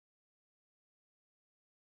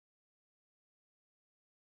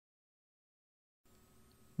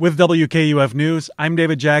With WKUF News, I'm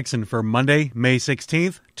David Jackson for Monday, May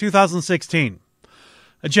 16th, 2016.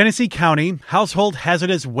 A Genesee County Household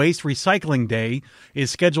Hazardous Waste Recycling Day is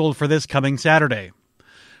scheduled for this coming Saturday.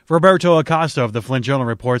 Roberto Acosta of the Flint Journal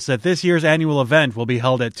reports that this year's annual event will be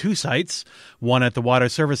held at two sites, one at the Water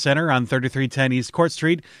Service Center on 3310 East Court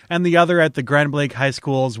Street and the other at the Grand Blake High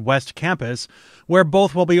School's West Campus, where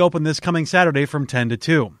both will be open this coming Saturday from 10 to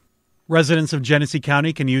 2. Residents of Genesee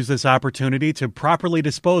County can use this opportunity to properly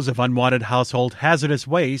dispose of unwanted household hazardous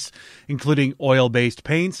waste, including oil-based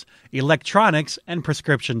paints, electronics, and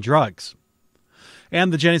prescription drugs.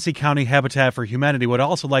 And the Genesee County Habitat for Humanity would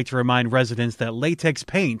also like to remind residents that latex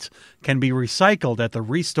paint can be recycled at the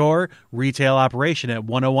Restore retail operation at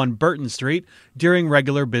 101 Burton Street during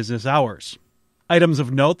regular business hours. Items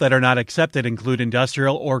of note that are not accepted include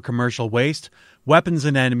industrial or commercial waste, weapons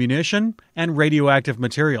and ammunition, and radioactive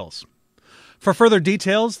materials. For further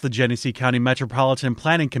details, the Genesee County Metropolitan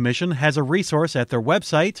Planning Commission has a resource at their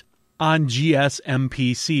website on gsmpc.org.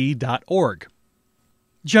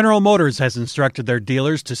 General Motors has instructed their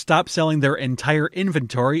dealers to stop selling their entire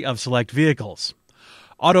inventory of select vehicles.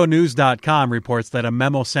 Autonews.com reports that a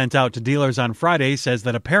memo sent out to dealers on Friday says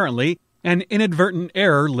that apparently an inadvertent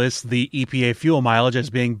error lists the EPA fuel mileage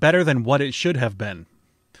as being better than what it should have been.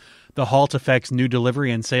 The halt affects new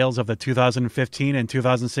delivery and sales of the 2015 and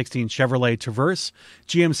 2016 Chevrolet Traverse,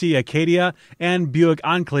 GMC Acadia, and Buick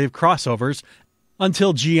Enclave crossovers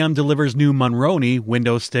until GM delivers new Monroney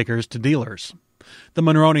window stickers to dealers. The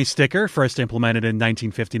Monroney sticker, first implemented in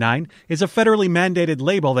 1959, is a federally mandated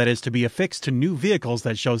label that is to be affixed to new vehicles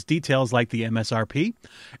that shows details like the MSRP,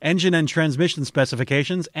 engine and transmission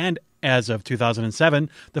specifications, and, as of 2007,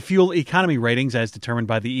 the fuel economy ratings as determined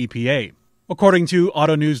by the EPA. According to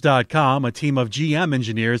Autonews.com, a team of GM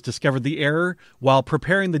engineers discovered the error while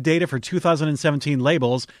preparing the data for 2017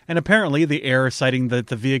 labels, and apparently the error citing that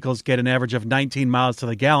the vehicles get an average of 19 miles to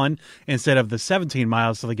the gallon instead of the 17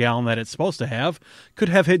 miles to the gallon that it's supposed to have, could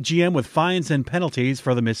have hit GM with fines and penalties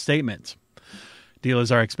for the misstatement.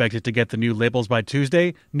 Dealers are expected to get the new labels by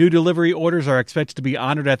Tuesday, new delivery orders are expected to be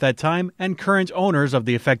honored at that time, and current owners of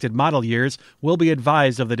the affected model years will be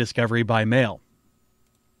advised of the discovery by mail.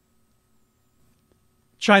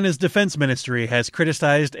 China's defense ministry has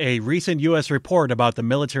criticized a recent U.S. report about the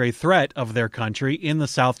military threat of their country in the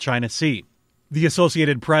South China Sea. The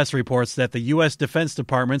Associated Press reports that the U.S. Defense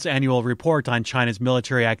Department's annual report on China's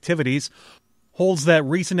military activities holds that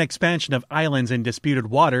recent expansion of islands in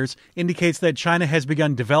disputed waters indicates that China has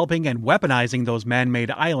begun developing and weaponizing those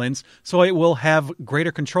man-made islands so it will have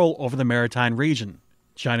greater control over the maritime region.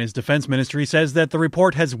 China's defense ministry says that the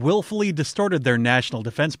report has willfully distorted their national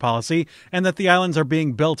defense policy and that the islands are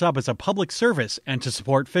being built up as a public service and to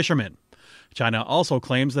support fishermen. China also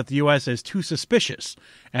claims that the U.S. is too suspicious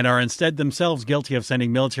and are instead themselves guilty of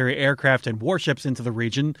sending military aircraft and warships into the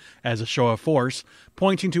region as a show of force,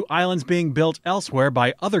 pointing to islands being built elsewhere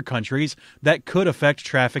by other countries that could affect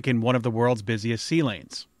traffic in one of the world's busiest sea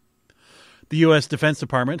lanes. The U.S. Defense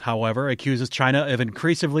Department, however, accuses China of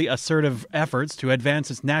increasingly assertive efforts to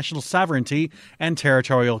advance its national sovereignty and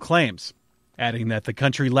territorial claims, adding that the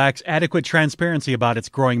country lacks adequate transparency about its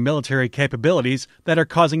growing military capabilities that are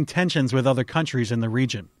causing tensions with other countries in the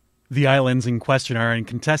region. The islands in question are in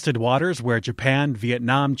contested waters where Japan,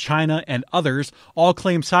 Vietnam, China, and others all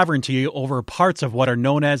claim sovereignty over parts of what are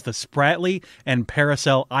known as the Spratly and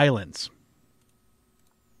Paracel Islands.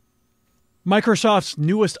 Microsoft's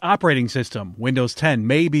newest operating system, Windows 10,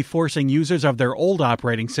 may be forcing users of their old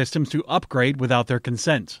operating systems to upgrade without their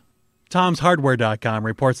consent. Tom'sHardware.com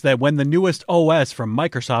reports that when the newest OS from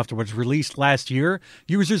Microsoft was released last year,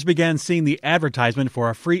 users began seeing the advertisement for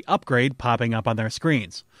a free upgrade popping up on their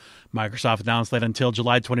screens. Microsoft announced that until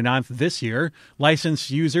July 29th this year, licensed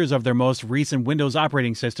users of their most recent Windows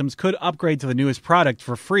operating systems could upgrade to the newest product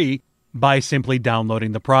for free by simply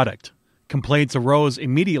downloading the product. Complaints arose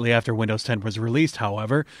immediately after Windows 10 was released,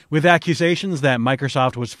 however, with accusations that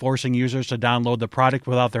Microsoft was forcing users to download the product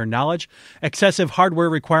without their knowledge, excessive hardware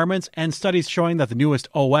requirements, and studies showing that the newest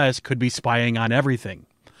OS could be spying on everything.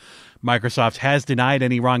 Microsoft has denied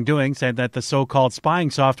any wrongdoing, saying that the so-called spying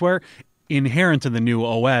software inherent in the new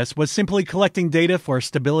OS was simply collecting data for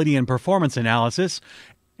stability and performance analysis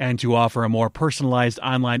and to offer a more personalized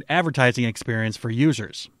online advertising experience for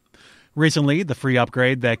users. Recently, the free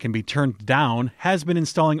upgrade that can be turned down has been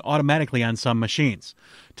installing automatically on some machines.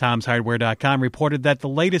 Tom'sHardware.com reported that the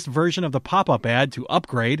latest version of the pop-up ad to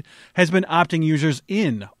upgrade has been opting users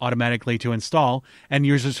in automatically to install, and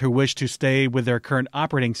users who wish to stay with their current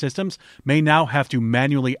operating systems may now have to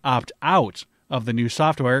manually opt out of the new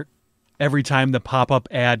software every time the pop-up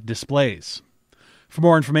ad displays. For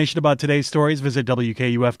more information about today's stories, visit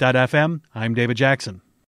WKUF.FM. I'm David Jackson.